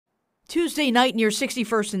Tuesday night near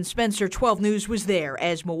 61st and Spencer, 12 News was there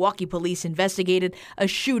as Milwaukee police investigated a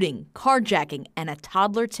shooting, carjacking, and a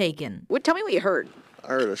toddler taken. Tell me what you heard. I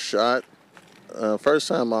heard a shot. First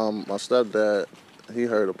time my stepdad, he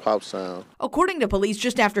heard a pop sound. According to police,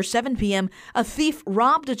 just after 7 p.m., a thief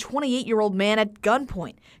robbed a 28-year-old man at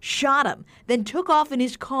gunpoint, shot him, then took off in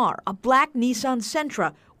his car, a black Nissan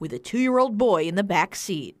Sentra, with a 2-year-old boy in the back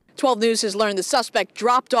seat. 12 News has learned the suspect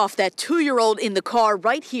dropped off that 2-year-old in the car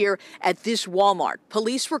right here at this Walmart.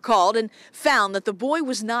 Police were called and found that the boy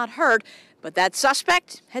was not hurt, but that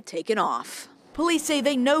suspect had taken off. Police say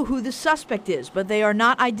they know who the suspect is, but they are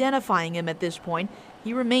not identifying him at this point.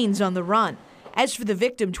 He remains on the run. As for the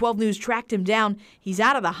victim, 12 News tracked him down. He's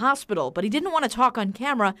out of the hospital, but he didn't want to talk on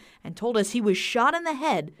camera and told us he was shot in the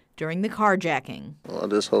head during the carjacking. Well, I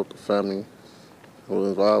just hope the family who was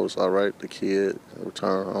involved was all right, the kid,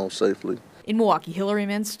 returned home safely. In Milwaukee, Hillary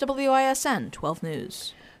Mintz, WISN 12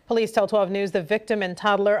 News. Police tell 12 News the victim and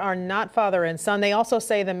toddler are not father and son. They also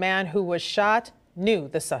say the man who was shot knew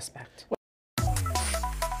the suspect.